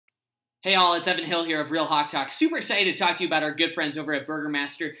Hey all, it's Evan Hill here of Real Hawk Talk. Super excited to talk to you about our good friends over at Burger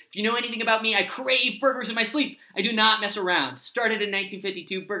Master. If you know anything about me, I crave burgers in my sleep. I do not mess around. Started in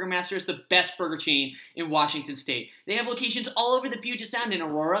 1952, Burger Master is the best burger chain in Washington State. They have locations all over the Puget Sound in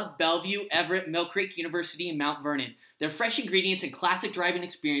Aurora, Bellevue, Everett, Mill Creek, University, and Mount Vernon. Their fresh ingredients and classic drive-in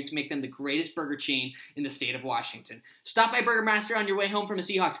experience make them the greatest burger chain in the state of Washington. Stop by Burger Master on your way home from a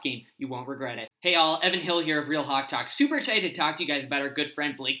Seahawks game. You won't regret it. Hey all, Evan Hill here of Real Hawk Talk. Super excited to talk to you guys about our good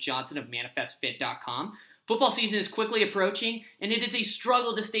friend Blake Johnson of ManifestFit.com. Football season is quickly approaching, and it is a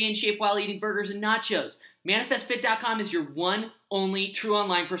struggle to stay in shape while eating burgers and nachos. ManifestFit.com is your one, only, true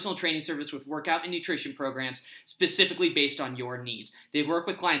online personal training service with workout and nutrition programs specifically based on your needs. They work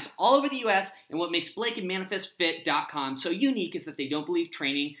with clients all over the U.S., and what makes Blake and ManifestFit.com so unique is that they don't believe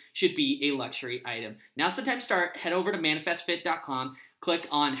training should be a luxury item. Now's the time to start. Head over to ManifestFit.com. Click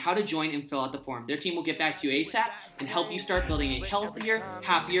on how to join and fill out the form. Their team will get back to you ASAP and help you start building a healthier,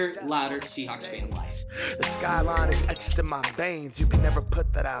 happier, louder Seahawks fan life. The skyline is etched in my veins. You can never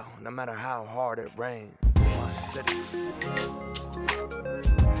put that out, no matter how hard it rains. My city.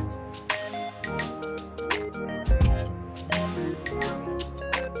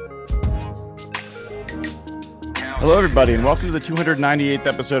 Hello, everybody, and welcome to the 298th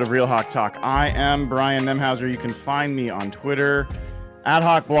episode of Real Hawk Talk. I am Brian Nemhauser. You can find me on Twitter,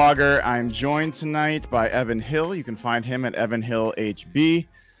 @HawkBlogger. I'm joined tonight by Evan Hill. You can find him at EvanHillHB.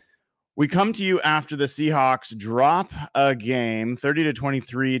 We come to you after the Seahawks drop a game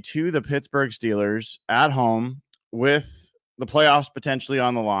 30-23 to the Pittsburgh Steelers at home with the playoffs potentially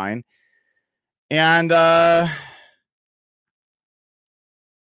on the line. And I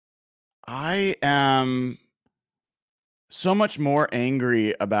am so much more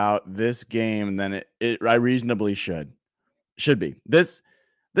angry about this game than I reasonably should be. This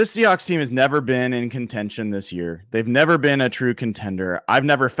Seahawks team has never been in contention this year. They've never been a true contender. I've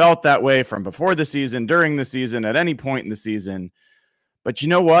never felt that way from before the season, during the season, at any point in the season. But you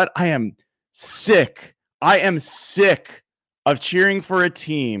know what? I am sick. I am sick of cheering for a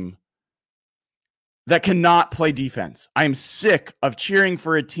team that cannot play defense. I am sick of cheering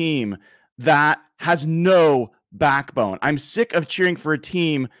for a team that has no backbone. I'm sick of cheering for a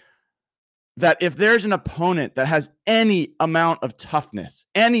team that if there's an opponent that has any amount of toughness,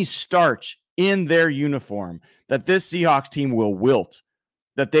 any starch in their uniform, that this Seahawks team will wilt,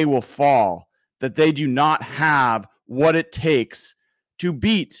 that they will fall, that they do not have what it takes to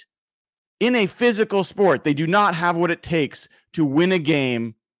beat in a physical sport. They do not have what it takes to win a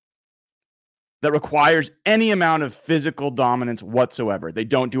game that requires any amount of physical dominance whatsoever. They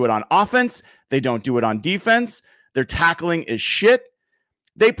don't do it on offense. They don't do it on defense. Their tackling is shit.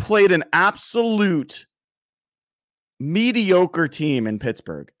 They played an absolute mediocre team in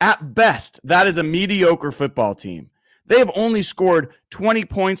Pittsburgh. At best, that is a mediocre football team. They have only scored 20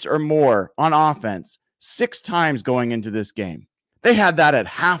 points or more on offense 6 times going into this game. They had that at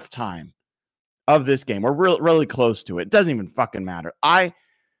halftime of this game. We're really close to it. It doesn't even fucking matter.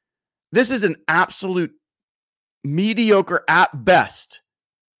 This is an absolute mediocre, at best,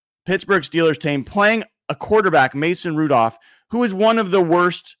 Pittsburgh Steelers team playing a quarterback, Mason Rudolph, who is one of the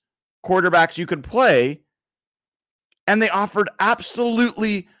worst quarterbacks you could play, and they offered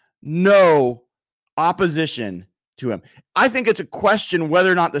absolutely no opposition to him. I think it's a question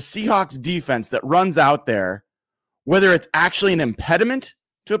whether or not the Seahawks defense that runs out there, whether it's actually an impediment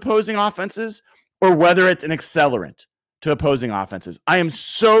to opposing offenses or whether it's an accelerant to opposing offenses. I am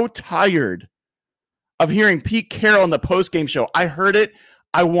so tired of hearing Pete Carroll in the postgame show. I heard it.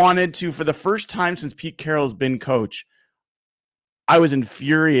 I wanted to, for the first time since Pete Carroll has been coach, I was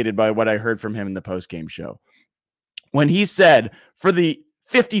infuriated by what I heard from him in the postgame show. When he said, for the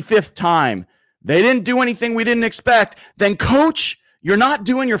 55th time, they didn't do anything we didn't expect, then coach, you're not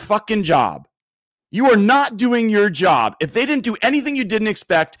doing your fucking job. You are not doing your job. If they didn't do anything you didn't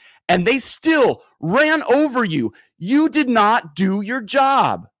expect and they still ran over you, you did not do your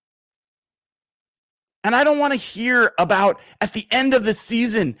job. And I don't want to hear about, at the end of the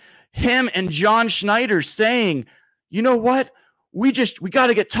season, him and John Schneider saying, you know what? We got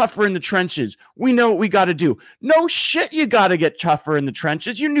to get tougher in the trenches. We know what we got to do. No shit, you got to get tougher in the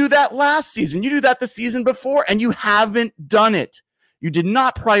trenches. You knew that last season. You knew that the season before, and you haven't done it. You did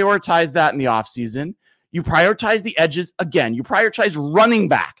not prioritize that in the offseason. You prioritized the edges again. You prioritized running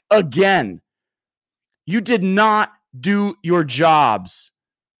back again. You did not do your jobs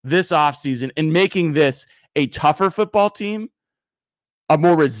this offseason in making this a tougher football team, a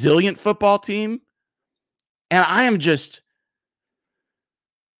more resilient football team. And I am just,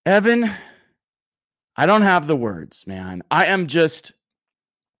 Evan, I don't have the words, man. I am just,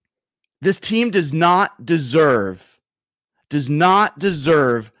 this team does not deserve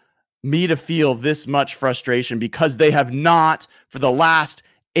me to feel this much frustration because they have not, for the last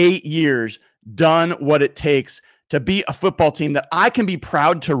 8 years, done what it takes to be a football team that I can be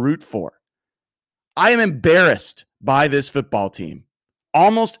proud to root for. I am embarrassed by this football team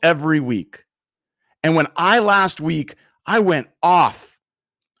almost every week. And when last week, I went off.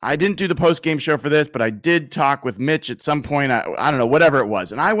 I didn't do the post-game show for this, but I did talk with Mitch at some point. I don't know, whatever it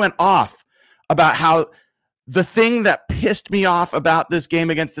was. And I went off about how the thing that pissed me off about this game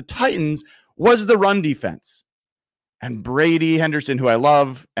against the Titans was the run defense. And Brady Henderson, who I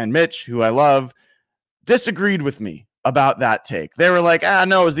love, and Mitch, who I love, disagreed with me about that take. They were like,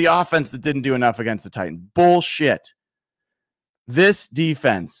 no, it was the offense that didn't do enough against the Titans. Bullshit. This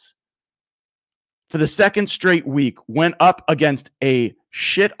defense, for the second straight week, went up against a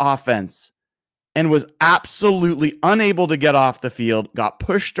shit offense and was absolutely unable to get off the field, got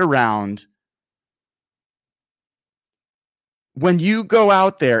pushed around. When you go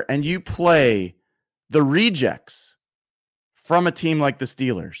out there and you play the rejects from a team like the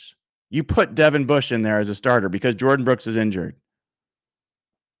Steelers, you put Devin Bush in there as a starter because Jordan Brooks is injured.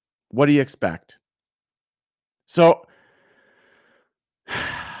 What do you expect? So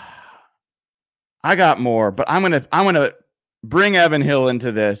I got more, but I'm gonna bring Evan Hill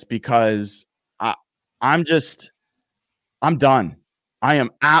into this because I'm done. I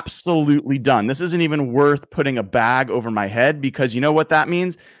am absolutely done. This isn't even worth putting a bag over my head because you know what that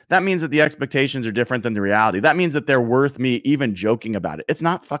means? That means that the expectations are different than the reality. That means that they're worth me even joking about it. It's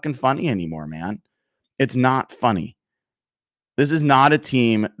not fucking funny anymore, man. It's not funny. This is not a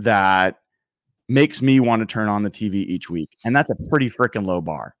team that makes me want to turn on the TV each week. And that's a pretty freaking low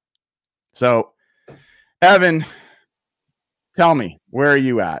bar. So, Evan, tell me, where are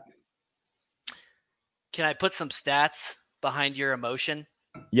you at? Can I put some stats behind your emotion?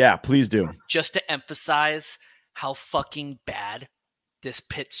 Yeah, please do. Just to emphasize how fucking bad this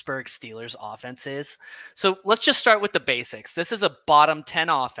Pittsburgh Steelers offense is. So let's just start with the basics. This is a bottom 10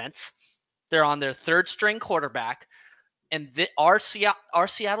 offense. They're on their third string quarterback. And our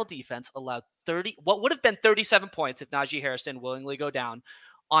Seattle defense allowed what would have been 37 points if Najee Harris didn't willingly go down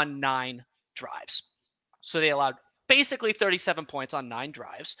on 9 drives. So they allowed basically 37 points on 9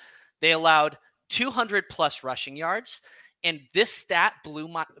 drives. They allowed 200 plus rushing yards. And this stat blew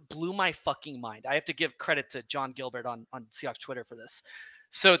my fucking mind. I have to give credit to John Gilbert on Seahawks Twitter for this.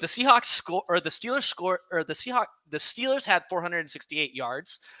 So the Steelers had 468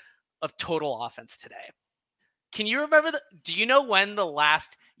 yards of total offense today. Can you remember do you know when the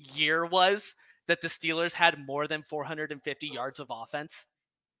last year was that the Steelers had more than 450 yards of offense?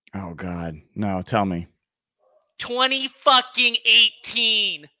 Oh God, no, tell me.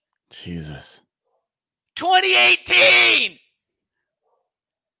 2018. Jesus. 2018.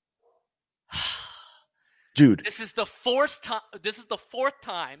 Dude, this is the fourth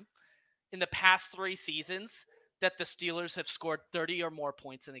time in the past 3 seasons that the Steelers have scored 30 or more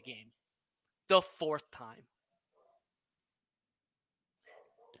points in a game. The 4th time.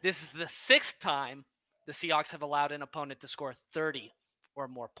 This is the 6th time the Seahawks have allowed an opponent to score 30 or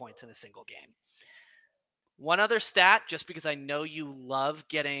more points in a single game. One other stat, just because I know you love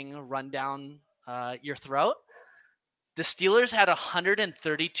getting run down your throat. The Steelers had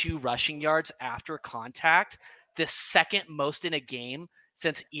 132 rushing yards after contact, the second most in a game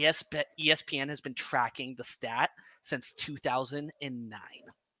since ESPN has been tracking the stat since 2009.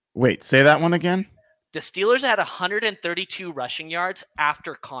 Wait, say that one again? The Steelers had 132 rushing yards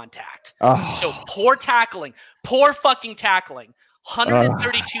after contact. Oh. So poor fucking tackling.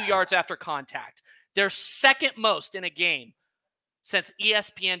 132 yards after contact. Their second most in a game since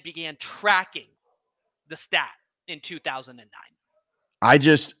ESPN began tracking the stat in 2009. I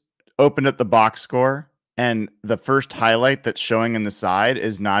just opened up the box score, and the first highlight that's showing in the side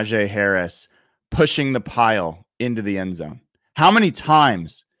is Najee Harris pushing the pile into the end zone. How many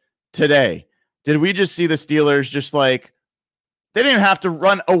times today did we just see the Steelers just like, they didn't even have to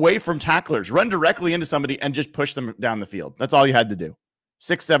run away from tacklers, run directly into somebody and just push them down the field. That's all you had to do.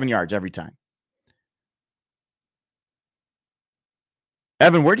 6-7 yards every time.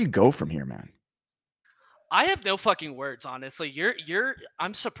 Evan, where do you go from here, man? I have no fucking words, honestly.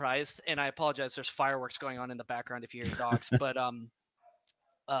 I'm surprised, and I apologize. There's fireworks going on in the background if you hear dogs, but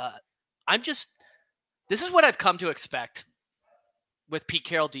this is what I've come to expect with Pete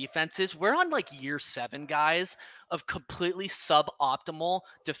Carroll defenses. We're on like year 7, guys, of completely suboptimal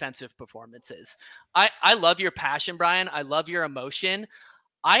defensive performances. I love your passion, Brian. I love your emotion.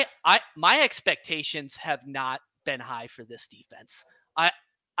 My expectations have not been high for this defense. I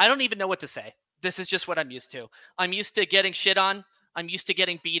don't even know what to say. This is just what I'm used to. I'm used to getting shit on. I'm used to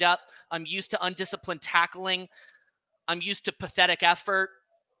getting beat up. I'm used to undisciplined tackling. I'm used to pathetic effort.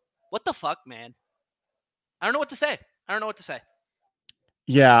 What the fuck, man? I don't know what to say.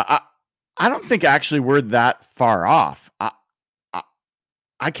 Yeah, I don't think actually we're that far off.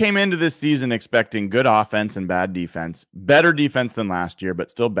 I came into this season expecting good offense and bad defense, better defense than last year,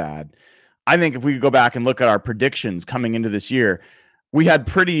 but still bad. I think if we could go back and look at our predictions coming into this year, we had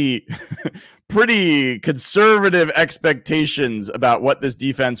pretty conservative expectations about what this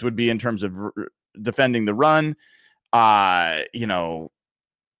defense would be in terms of defending the run,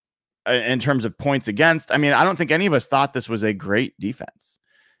 in terms of points against. I mean, I don't think any of us thought this was a great defense.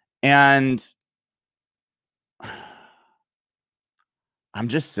 And I'm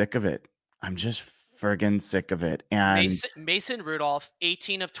just sick of it. I'm just friggin' sick of it. And Mason Rudolph,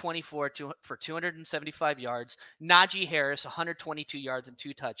 18 of 24 for 275 yards. Najee Harris, 122 yards and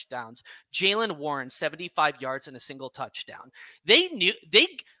 2 touchdowns. Jalen Warren, 75 yards and a single touchdown. The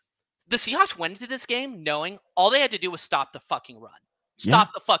Seahawks went into this game knowing all they had to do was stop the fucking run.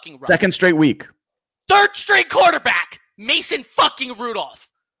 Stop the fucking run. Second straight week. Third straight quarterback, Mason fucking Rudolph.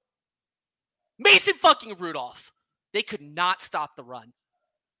 Mason fucking Rudolph. They could not stop the run.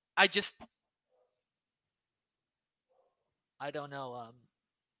 I don't know.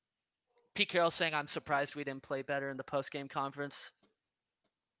 Pete Carroll saying, I'm surprised we didn't play better in the post-game conference.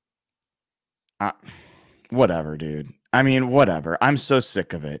 Whatever, dude. I mean, whatever. I'm so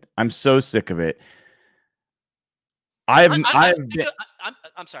sick of it. I'm sorry.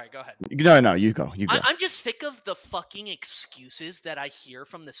 Go ahead. No, you go. I'm just sick of the fucking excuses that I hear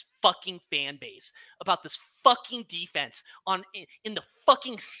from this fucking fan base about this fucking defense in the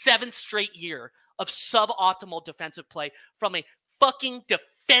fucking 7th straight year of suboptimal defensive play from a fucking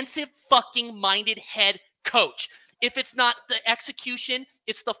defensive fucking minded head coach. If it's not the execution,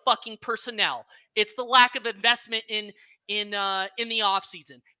 it's the fucking personnel. It's the lack of investment in the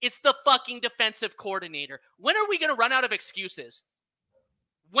offseason. It's the fucking defensive coordinator. When are we going to run out of excuses?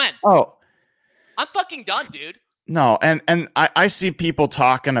 When? Oh, I'm fucking done, dude. No, and I see people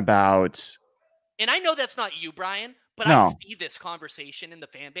talking about, and I know that's not you, Brian, but no. I see this conversation in the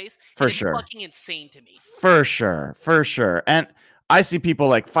fan base. For it's sure. Fucking insane to me. For sure. And I see people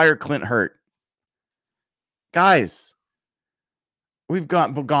like fire Clint Hurt. Guys, we've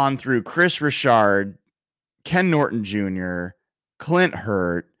gone through Chris Richard, Ken Norton Jr., Clint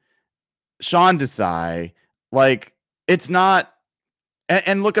Hurt, Sean Desai. Like, it's not,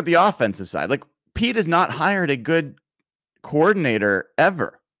 and look at the offensive side. Like, Pete has not hired a good coordinator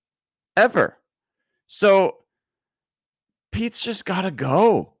ever. So Pete's just got to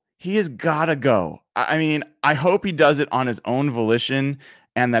go. He has got to go. I mean, I hope he does it on his own volition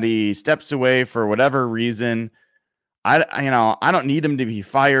and that he steps away for whatever reason. I don't need him to be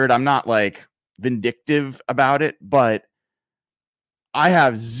fired. I'm not like vindictive about it, but I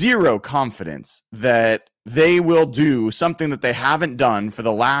have zero confidence that they will do something that they haven't done for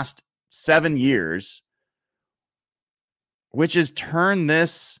the last 7 years, which is turn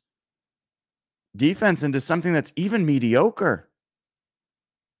this defense into something that's even mediocre.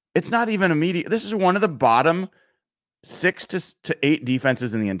 It's not even a this is one of the bottom 6 to 8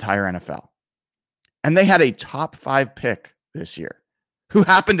 defenses in the entire NFL. And they had a top 5 pick this year who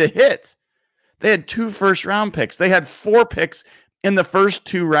happened to hit. They had 2 first-round picks. They had 4 picks in the first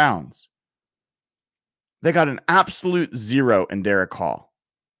 2 rounds. They got an absolute 0 in Derek Hall.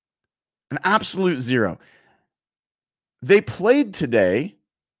 An absolute 0. They played today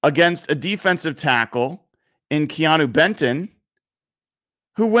against a defensive tackle in Keanu Benton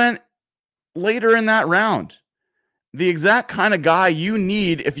who went later in that round. The exact kind of guy you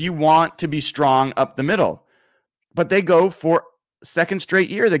need if you want to be strong up the middle. But they go for second straight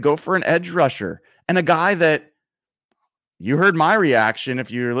year. They go for an edge rusher and a guy that you heard my reaction.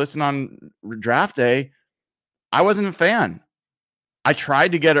 If you're listening on draft day, I wasn't a fan. I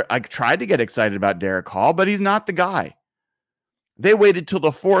tried to get excited about Derek Hall, but he's not the guy. They waited till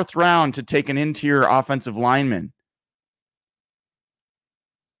the 4th round to take an interior offensive lineman.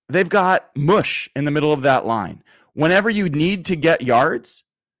 They've got mush in the middle of that line. Whenever you need to get yards,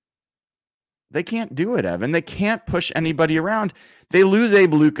 they can't do it, Evan. They can't push anybody around. They lose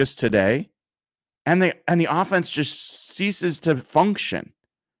Abe Lucas today, and the offense just ceases to function.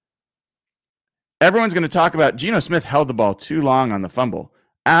 Everyone's going to talk about Geno Smith held the ball too long on the fumble.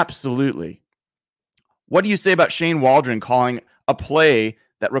 Absolutely. What do you say about Shane Waldron calling a play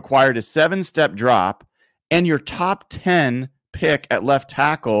that required a 7-step drop and your top 10 pick at left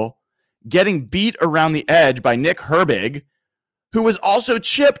tackle getting beat around the edge by Nick Herbig, who was also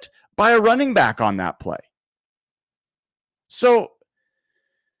chipped by a running back on that play? So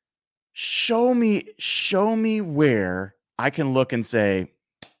show me where I can look and say,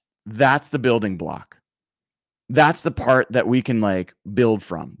 that's the building block. That's the part that we can like build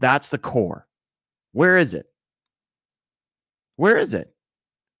from. That's the core. Where is it? Where is it?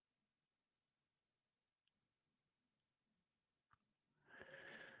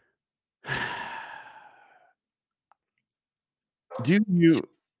 Do you?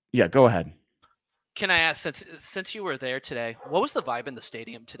 Yeah, go ahead. Can I ask, since you were there today, what was the vibe in the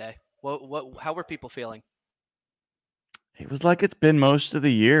stadium today? How were people feeling? It was like it's been most of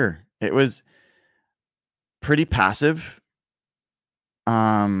the year. It was pretty passive.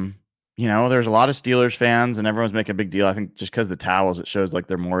 There's a lot of Steelers fans and everyone's making a big deal. I think just because the towels, it shows like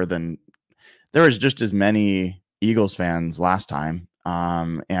they're more than there was just as many Eagles fans last time,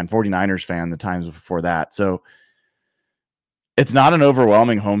 and 49ers fan the times before that. So it's not an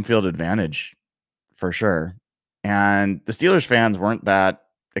overwhelming home field advantage for sure. And the Steelers fans weren't that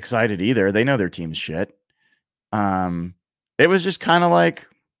excited either. They know their team's shit. It was just kind of like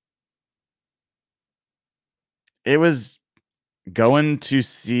it was going to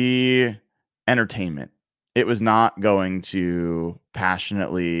see entertainment. It was not going to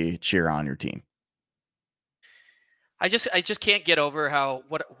passionately cheer on your team. I just can't get over how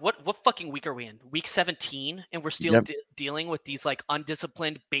what fucking week are we in? Week 17, and we're still dealing with these like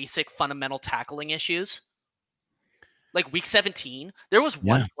undisciplined, basic, fundamental tackling issues. Like week 17, there was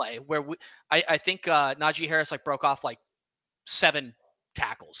one play where I think Najee Harris like broke off like 7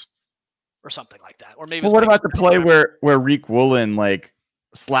 tackles or something like that. Or maybe. Well, what about the play where Reek Woolen like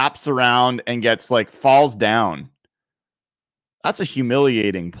slaps around and gets like falls down? That's a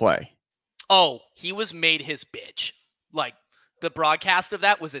humiliating play. Oh, he was made his bitch. Like the broadcast of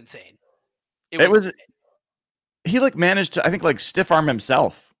that was insane. It was insane. He like managed to, I think, like stiff arm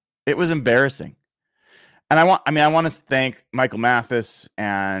himself. It was embarrassing. And I want to thank Michael Mathis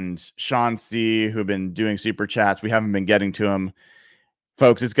and Sean C, who've been doing super chats. We haven't been getting to them.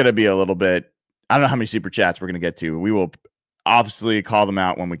 Folks, it's going to be a little bit, I don't know how many super chats we're going to get to. We will obviously call them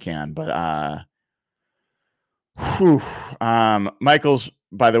out when we can, but Michael's,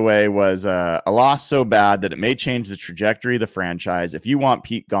 by the way, was a loss so bad that it may change the trajectory of the franchise. If you want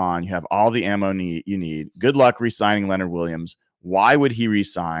Pete gone, you have all the ammo you need. Good luck re-signing Leonard Williams. Why would he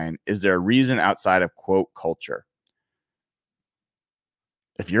resign? Is there a reason outside of, quote, culture?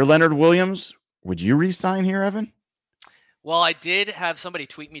 If you're Leonard Williams, would you resign here, Evan? Well, I did have somebody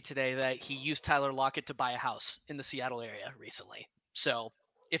tweet me today that he used Tyler Lockett to buy a house in the Seattle area recently. So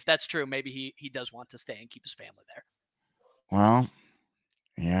if that's true, maybe he does want to stay and keep his family there. Well,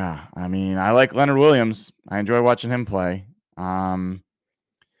 yeah. I mean, I like Leonard Williams. I enjoy watching him play.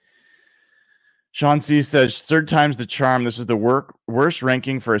 Sean C says, third time's the charm. This is the worst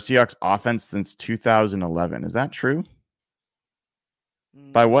ranking for a Seahawks offense since 2011. Is that true?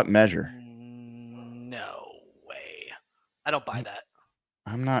 By what measure? No way. I don't buy that.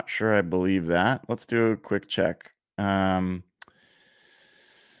 I'm not sure I believe that. Let's do a quick check.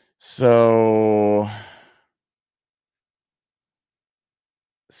 So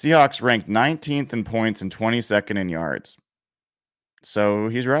Seahawks ranked 19th in points and 22nd in yards. So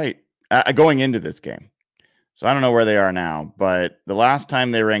he's right. Going into this game. So I don't know where they are now, but the last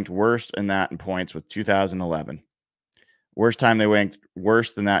time they ranked worse than that in points was 2011. Worst time they ranked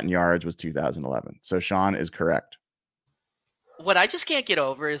worse than that in yards was 2011. So Sean is correct. What I just can't get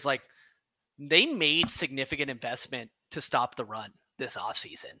over is like they made significant investment to stop the run this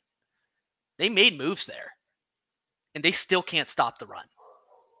offseason. They made moves there, and they still can't stop the run.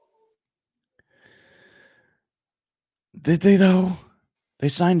 Did they, though? They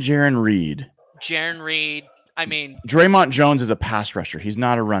signed Jaron Reed. I mean, Draymond Jones is a pass rusher. He's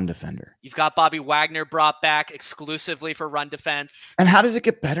not a run defender. You've got Bobby Wagner brought back exclusively for run defense. And how does it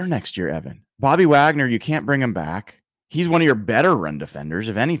get better next year, Evan? Bobby Wagner, you can't bring him back. He's one of your better run defenders.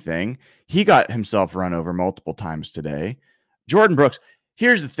 If anything, he got himself run over multiple times today. Jordan Brooks.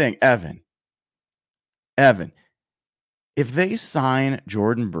 Here's the thing, Evan, if they sign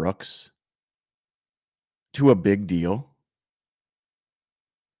Jordan Brooks to a big deal,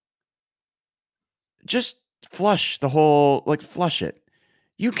 just flush it.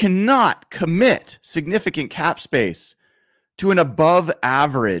 You cannot commit significant cap space to an above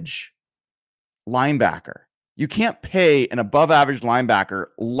average linebacker. You can't pay an above average linebacker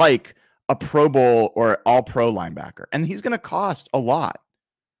like a Pro Bowl or all pro linebacker. And he's going to cost a lot.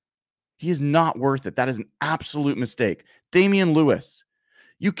 He is not worth it. That is an absolute mistake. Damian Lewis,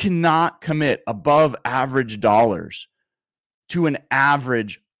 you cannot commit above average dollars to an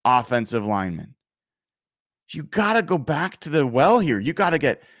average offensive lineman. You got to go back to the well here. You got to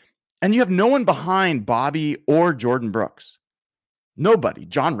get, and you have no one behind Bobby or Jordan Brooks. Nobody.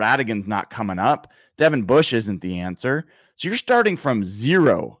 John Radigan's not coming up. Devin Bush isn't the answer. So you're starting from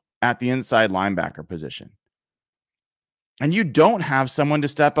zero at the inside linebacker position. And you don't have someone to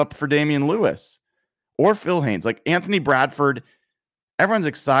step up for Damian Lewis or Phil Haynes. Like Anthony Bradford, everyone's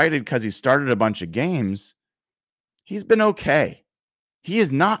excited because he started a bunch of games. He's been okay. He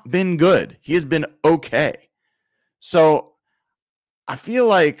has not been good. He has been okay. So I feel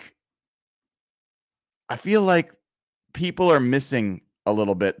like people are missing a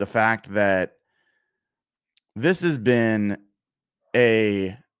little bit the fact that this has been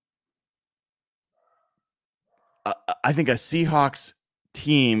I think a Seahawks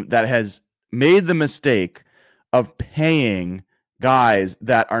team that has made the mistake of paying guys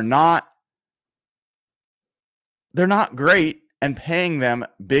that they're not great and paying them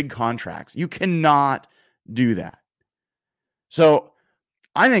big contracts. You cannot do that. So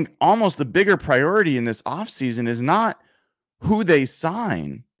I think almost the bigger priority in this offseason is not who they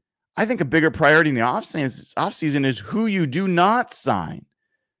sign. I think a bigger priority in the offseason is who you do not sign.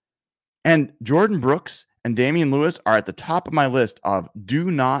 And Jordan Brooks and Damian Lewis are at the top of my list of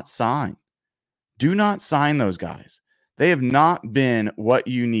do not sign. Do not sign those guys. They have not been what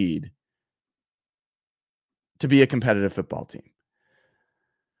you need to be a competitive football team.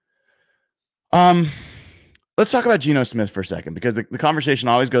 Let's talk about Geno Smith for a second, because the conversation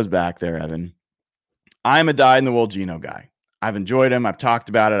always goes back there, Evan. I'm a dyed-in-the-wool Geno guy. I've enjoyed him. I've talked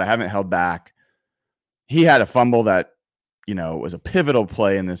about it. I haven't held back. He had a fumble that, was a pivotal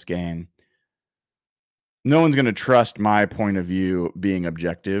play in this game. No one's going to trust my point of view being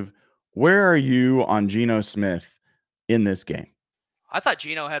objective. Where are you on Geno Smith in this game? I thought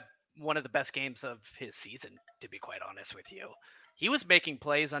Geno had one of the best games of his season, to be quite honest with you. He was making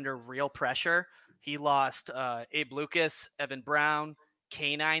plays under real pressure. He lost Abe Lucas, Evan Brown,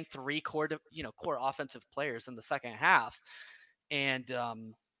 K9, three core offensive players in the second half. And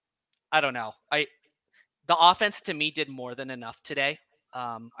I don't know. The offense to me did more than enough today.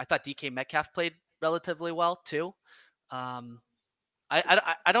 I thought DK Metcalf played relatively well too. I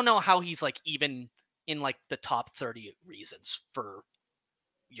don't know how he's like even in like the top 30 reasons for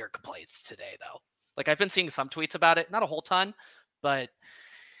your complaints today though. Like I've been seeing some tweets about it, not a whole ton, but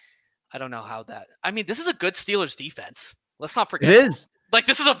I don't know how that. I mean, this is a good Steelers defense. Let's not forget. It is. Like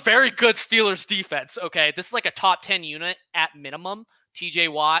this is a very good Steelers defense. Okay, this is like a top 10 unit at minimum.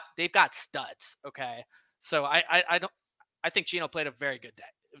 TJ Watt, they've got studs. Okay, so I think Geno played a very good day.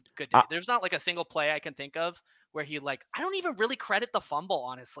 There's not like a single play I can think of where I don't even really credit the fumble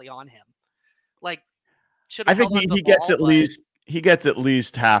honestly on him. Like, I think he gets at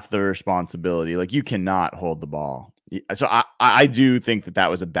least half the responsibility. Like you cannot hold the ball. So I do think that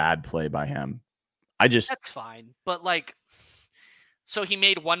was a bad play by him. That's fine, but like, so he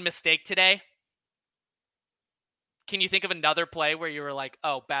made one mistake today. Can you think of another play where you were like,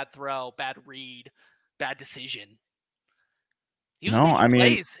 oh, bad throw, bad read, bad decision? He was making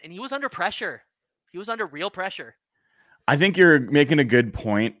plays, and he was under pressure. He was under real pressure. I think you're making a good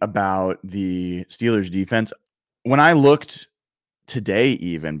point about the Steelers defense. When I looked today,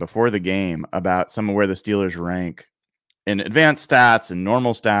 even before the game, about some of where the Steelers rank in advanced stats and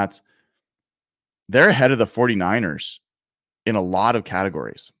normal stats, they're ahead of the 49ers in a lot of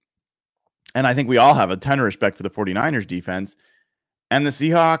categories. And I think we all have a ton of respect for the 49ers defense. And the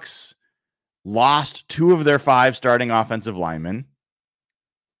Seahawks lost 2 of their 5 starting offensive linemen.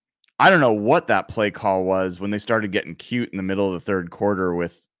 I don't know what that play call was when they started getting cute in the middle of the third quarter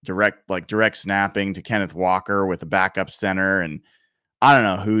with direct snapping to Kenneth Walker with a backup center. And I don't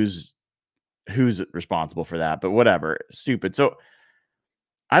know who's responsible for that, but whatever. Stupid. So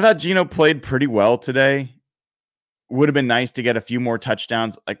I thought Geno played pretty well today. Would have been nice to get a few more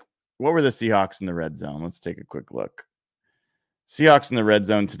touchdowns. Like, what were the Seahawks in the red zone? Let's take a quick look. Seahawks in the red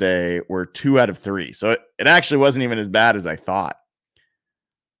zone today were 2 out of 3. So it actually wasn't even as bad as I thought.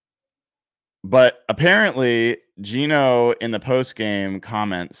 But apparently, Geno in the post-game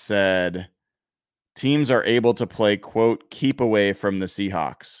comments said teams are able to play, quote, keep away from the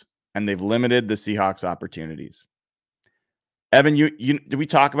Seahawks, and they've limited the Seahawks opportunities. Evan, did we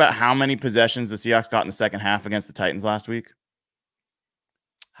talk about how many possessions the Seahawks got in the second half against the Titans last week?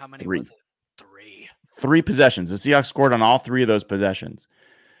 How many was it? 3. 3 possessions. The Seahawks scored on all 3 of those possessions.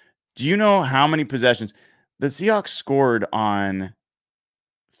 Do you know how many possessions? The Seahawks scored on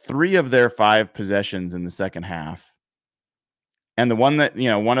 3 of their 5 possessions in the second half. And the one that,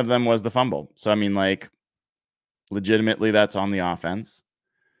 one of them was the fumble. So, I mean, like, legitimately, that's on the offense.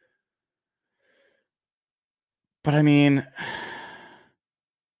 But, I mean,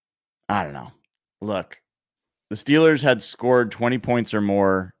 I don't know. Look, the Steelers had scored 20 points or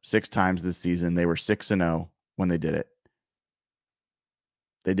more 6 times this season. They were 6-0 when they did it.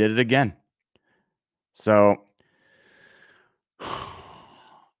 They did it again. So,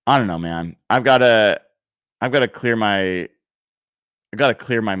 I don't know, man. I've got I've got to clear my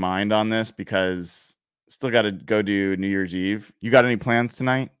mind on this because still got to go do New Year's Eve. You got any plans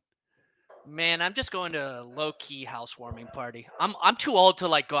tonight? Man, I'm just going to a low-key housewarming party. I'm too old to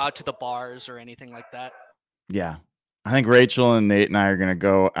like go out to the bars or anything like that. Yeah. I think Rachel and Nate and I are going to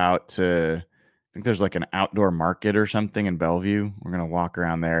go out to, I think there's like an outdoor market or something in Bellevue. We're going to walk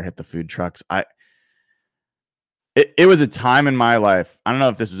around there, hit the food trucks. It was a time in my life. I don't know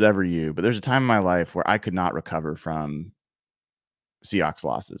if this was ever you, but there's a time in my life where I could not recover from Seahawks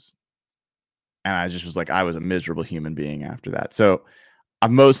losses. And I just was like, I was a miserable human being after that. So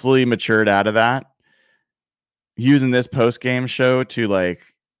I've mostly matured out of that. Using this post-game show to like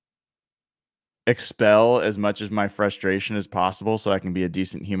expel as much of my frustration as possible so I can be a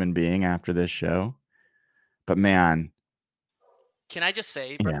decent human being after this show. But man. Can I just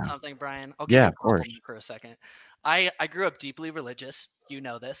say something, Brian? I'll give Yeah, you a of course. compliment for a second. I grew up deeply religious. You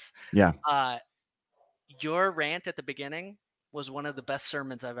know this. Yeah. Your rant at the beginning was one of the best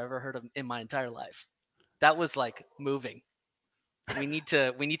sermons I've ever heard of in my entire life. That was like moving. We need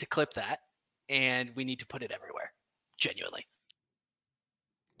to clip that and we need to put it everywhere. Genuinely.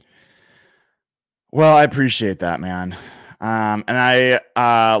 Well, I appreciate that, man. And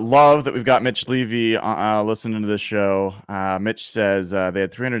I love that we've got Mitch Levy listening to this show. Mitch says they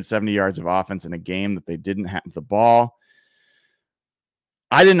had 370 yards of offense in a game that they didn't have the ball.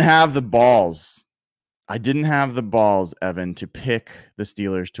 I didn't have the balls. Evan, to pick the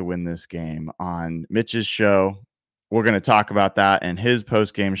Steelers to win this game on Mitch's show. We're going to talk about that in his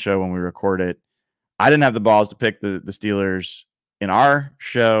post-game show when we record it. I didn't have the balls to pick the Steelers in our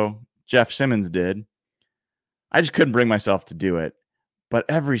show. Jeff Simmons did. I just couldn't bring myself to do it. But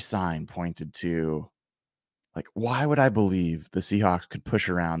every sign pointed to, like, why would I believe the Seahawks could push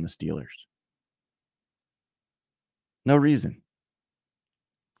around the Steelers? No reason.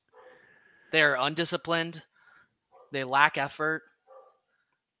 They're undisciplined. They lack effort.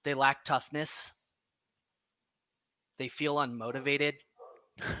 They lack toughness. They feel unmotivated.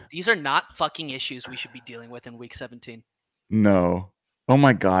 These are not fucking issues we should be dealing with in week 17. No. Oh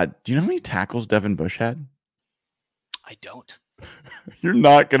my God. Do you know how many tackles Devin Bush had? I don't. You're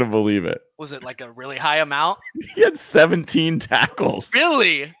not going to believe it. Was it like a really high amount? He had 17 tackles.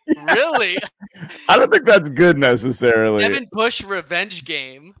 Really? Yeah. Really? I don't think that's good necessarily. Devin Bush revenge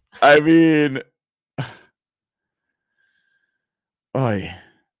game. I mean,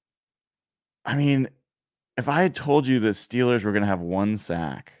 if I had told you the Steelers were going to have one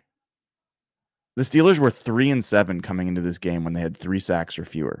sack, the Steelers were 3-7 coming into this game when they had 3 sacks or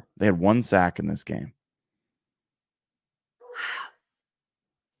fewer. They had 1 sack in this game.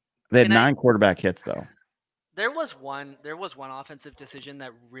 They had 9 quarterback hits, though. There was one offensive decision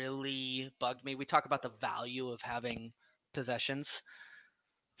that really bugged me. We talk about the value of having possessions.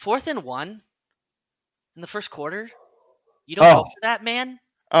 4th and 1 in the first quarter. You don't go for that, man?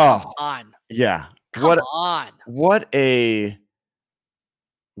 Come on. Yeah. Come on. What a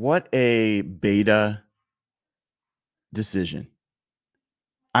beta decision.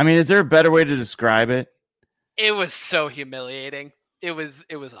 I mean, is there a better way to describe it? It was so humiliating. It was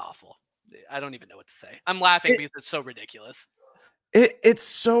awful. I don't even know what to say. I'm laughing because it's so ridiculous. It's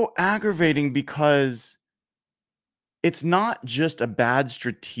so aggravating because it's not just a bad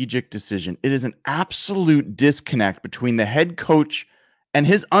strategic decision. It is an absolute disconnect between the head coach and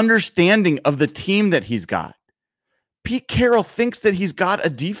his understanding of the team that he's got. Pete Carroll thinks that he's got a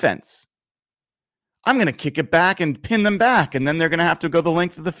defense. I'm going to kick it back and pin them back, and then they're going to have to go the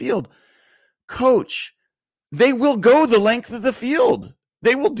length of the field. Coach, they will go the length of the field.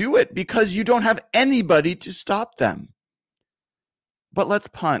 They will do it because you don't have anybody to stop them. But let's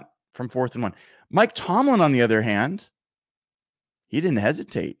punt from 4th and 1. Mike Tomlin, on the other hand, he didn't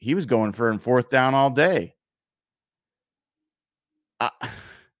hesitate. He was going for 4th down all day.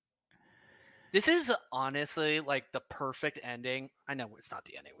 This is honestly like the perfect ending. I know it's not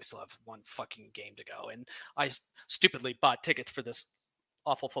the ending. We still have one fucking game to go. And I stupidly bought tickets for this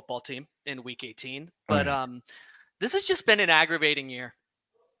awful football team in week 18. But this has just been an aggravating year.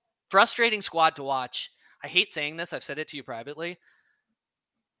 Frustrating squad to watch. I hate saying this. I've said it to you privately.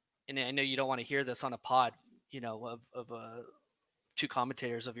 And I know you don't want to hear this on a pod, of 2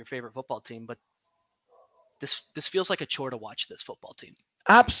 commentators of your favorite football team. But this feels like a chore to watch this football team.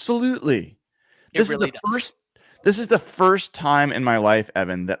 Absolutely. This is the first time in my life,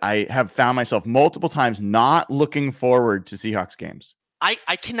 Evan, that I have found myself multiple times not looking forward to Seahawks games. I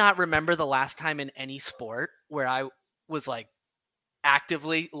cannot remember the last time in any sport where I was like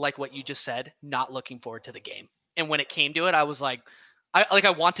actively, like what you just said, not looking forward to the game. And when it came to it, I was like, I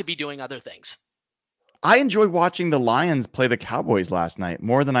want to be doing other things. I enjoy watching the Lions play the Cowboys last night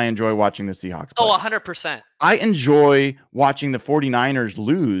more than I enjoy watching the Seahawks play. Oh, 100%. I enjoy watching the 49ers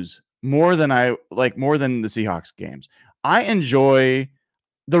lose more than the Seahawks games. I enjoy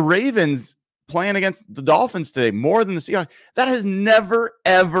the Ravens playing against the Dolphins today more than the Seahawks. That has never,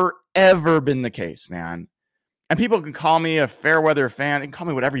 ever, ever been the case, man. And people can call me a fair weather fan. They can call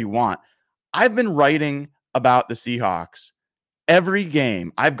me whatever you want. I've been writing about the Seahawks every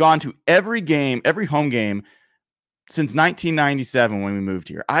game. I've gone to every game, every home game since 1997 when we moved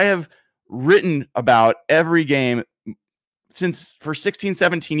here. I have written about every game for 16,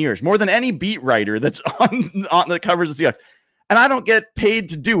 17 years, more than any beat writer that's on the covers of Seahawks. And I don't get paid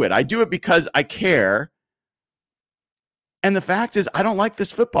to do it. I do it because I care. And the fact is, I don't like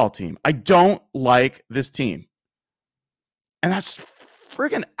this football team. I don't like this team. And that's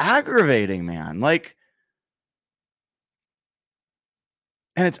friggin' aggravating, man.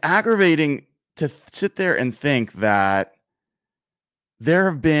 And it's aggravating to sit there and think that there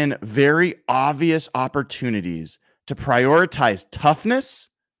have been very obvious opportunities to prioritize toughness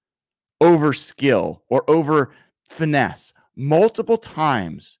over skill or over finesse multiple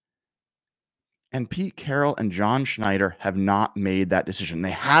times. And Pete Carroll and John Schneider have not made that decision.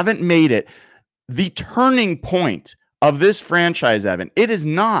 They haven't made it the turning point of this franchise, Evan. It's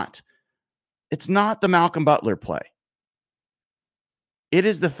not the Malcolm Butler play. It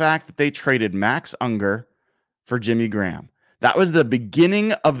is the fact that they traded Max Unger for Jimmy Graham. That was the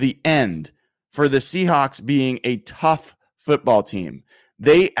beginning of the end for the Seahawks being a tough football team.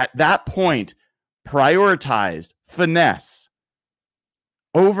 They, at that point, prioritized finesse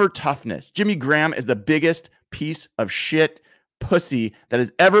over toughness. Jimmy Graham is the biggest piece of shit pussy that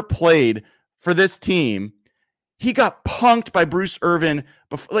has ever played for this team. He got punked by Bruce Irvin.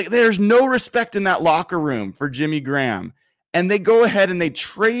 There's no respect in that locker room for Jimmy Graham. And they go ahead and they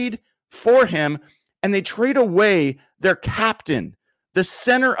trade for him, and they trade away their captain, the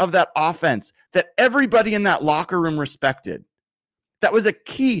center of that offense that everybody in that locker room respected. That was a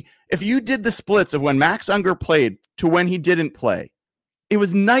key. If you did the splits of when Max Unger played to when he didn't play, it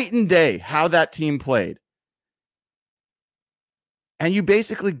was night and day how that team played. And you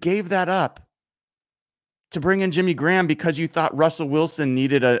basically gave that up to bring in Jimmy Graham because you thought Russell Wilson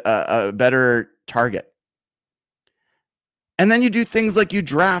needed a better target. And then you do things like you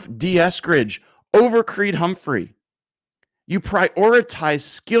draft D. Eskridge over Creed Humphrey. You prioritize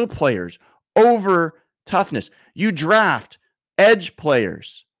skill players over toughness. You draft edge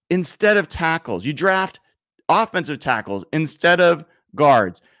players instead of tackles. You draft offensive tackles instead of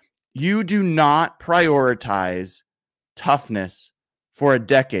guards. You do not prioritize toughness for a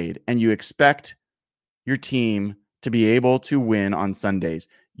decade, and you expect your team to be able to win on Sundays.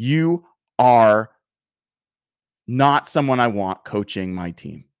 You are not someone I want coaching my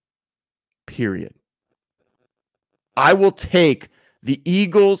team. Period. I will take the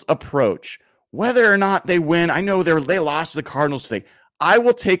Eagles' approach, whether or not they win. I know they lost to the Cardinals today. I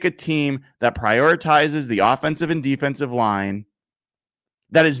will take a team that prioritizes the offensive and defensive line,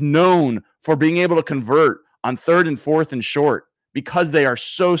 that is known for being able to convert on 3rd and 4th and short because they are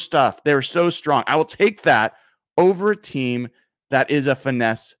so stuffed. They're so strong. I will take that over a team that is a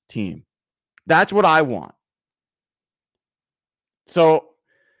finesse team. That's what I want. So,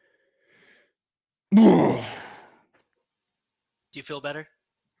 do you feel better?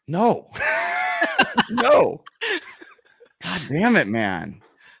 No. No. God damn it, man.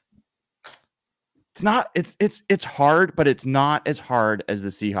 It's hard, but it's not as hard as the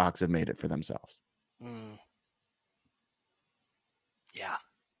Seahawks have made it for themselves. Yeah.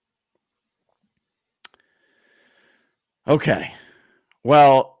 Okay.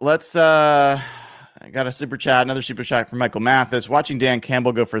 Well, let's I got another super chat from Michael Mathis. Watching Dan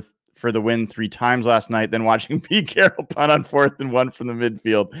Campbell go for the win 3 times last night, then watching Pete Carroll punt on 4th and 1 from the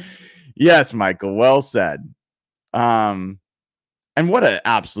midfield. Yes, Michael, well said. And what an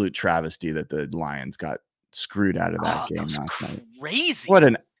absolute travesty that the Lions got screwed out of that game last night. Crazy.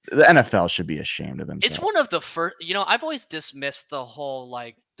 The NFL should be ashamed of themselves. It's one of the first, I've always dismissed the whole,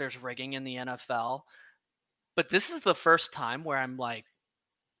 there's rigging in the NFL, but this is the first time where I'm like,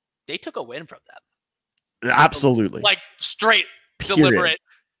 they took a win from them. Absolutely. Straight, deliberate,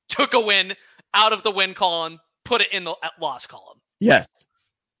 took a win out of the win column, put it in the loss column. Yes.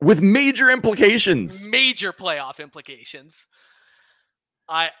 With major implications. Major playoff implications.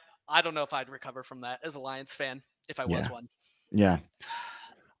 I don't know if I'd recover from that as a Lions fan if I was one. Yeah.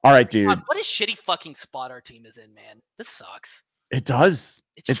 All right, dude. God, what a shitty fucking spot our team is in, man. This sucks. It does.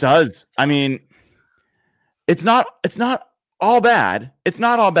 It does. I mean, it's not all bad. It's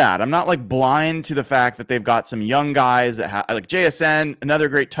not all bad. I'm not blind to the fact that they've got some young guys that have JSN, another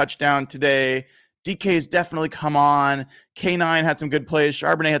great touchdown today. DK's definitely come on. K9 had some good plays.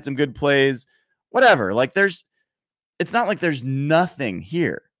 Charbonnet had some good plays. Whatever. Like it's not like there's nothing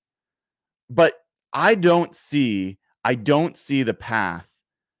here. But I don't see the path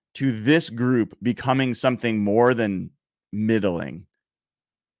to this group becoming something more than middling,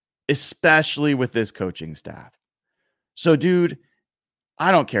 especially with this coaching staff. So, dude,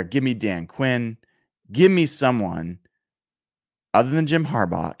 I don't care. Give me Dan Quinn. Give me someone other than Jim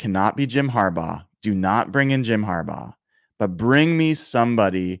Harbaugh. Cannot be Jim Harbaugh. Do not bring in Jim Harbaugh, but bring me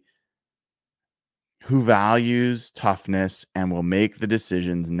somebody who values toughness and will make the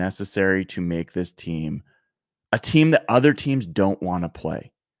decisions necessary to make this team a team that other teams don't want to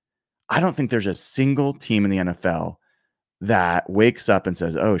play. I don't think there's a single team in the NFL that wakes up and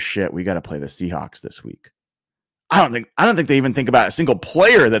says, "Oh shit, we got to play the Seahawks this week." I don't think they even think about a single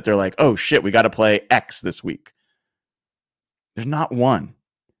player that they're like, "Oh shit, we got to play X this week." There's not one.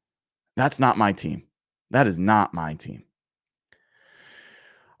 That's not my team. That is not my team.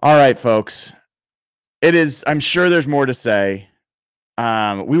 All right, folks. I'm sure there's more to say.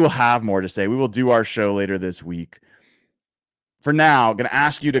 We will have more to say. We will do our show later this week. For now, I'm going to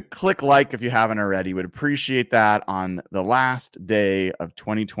ask you to click like if you haven't already. Would appreciate that on the last day of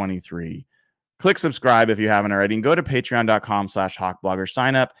 2023. Click subscribe if you haven't already, and go to patreon.com/hawkblogger.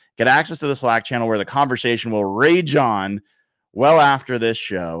 Sign up, get access to the Slack channel where the conversation will rage on well after this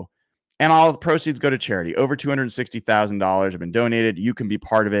show. And all the proceeds go to charity. Over $260,000 have been donated. You can be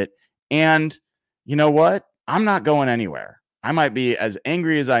part of it. And you know what? I'm not going anywhere. I might be as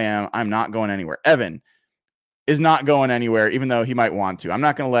angry as I am. I'm not going anywhere. Evan is not going anywhere, even though he might want to. I'm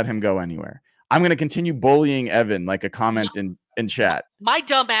not going to let him go anywhere. I'm going to continue bullying Evan like a comment in chat. My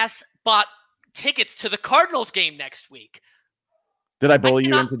dumbass bought tickets to the Cardinals game next week. Did I bully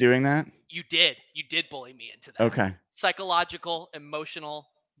you into doing that? You did. You did bully me into that. Okay. Psychological, emotional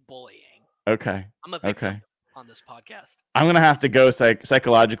bullying. Okay. I'm a victim on this podcast. I'm going to have to go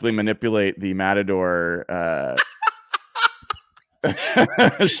psychologically manipulate the Matador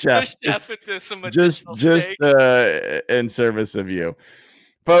chef into some just in service of you.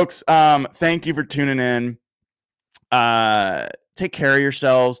 Folks, thank you for tuning in. Take care of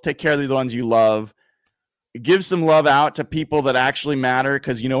yourselves. Take care of the ones you love. Give some love out to people that actually matter,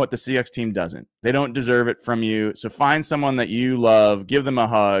 because you know what? The Seahawks team doesn't. They don't deserve it from you. So find someone that you love. Give them a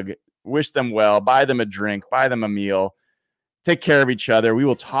hug. Wish them well. Buy them a drink. Buy them a meal. Take care of each other. We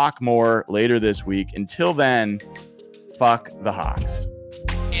will talk more later this week. Until then, fuck the Hawks.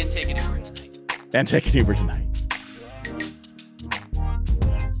 And take an Uber tonight.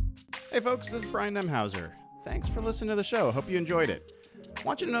 Hey, folks. This is Brian Nemhauser. Thanks for listening to the show. Hope you enjoyed it. I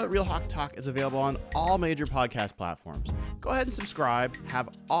want you to know that Real Hawk Talk is available on all major podcast platforms. Go ahead and subscribe. Have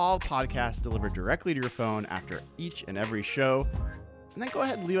all podcasts delivered directly to your phone after each and every show. And then go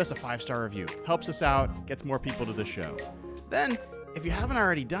ahead and leave us a 5-star review. Helps us out, gets more people to the show. Then, if you haven't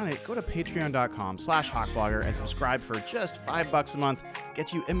already done it, go to patreon.com/hawkblogger and subscribe for just $5 a month.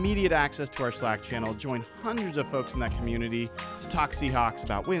 Gets you immediate access to our Slack channel. Join hundreds of folks in that community to talk Seahawks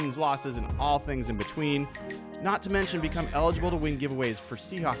about wins, losses, and all things in between. Not to mention, become eligible to win giveaways for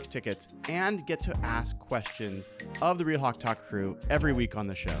Seahawks tickets and get to ask questions of the Real Hawk Talk crew every week on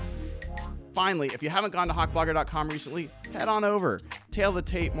the show. Finally, if you haven't gone to hawkblogger.com recently, head on over. Tail of the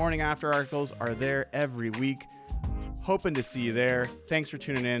Tape morning after articles are there every week. Hoping to see you there. Thanks for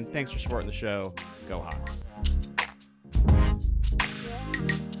tuning in. Thanks for supporting the show. Go Hawks.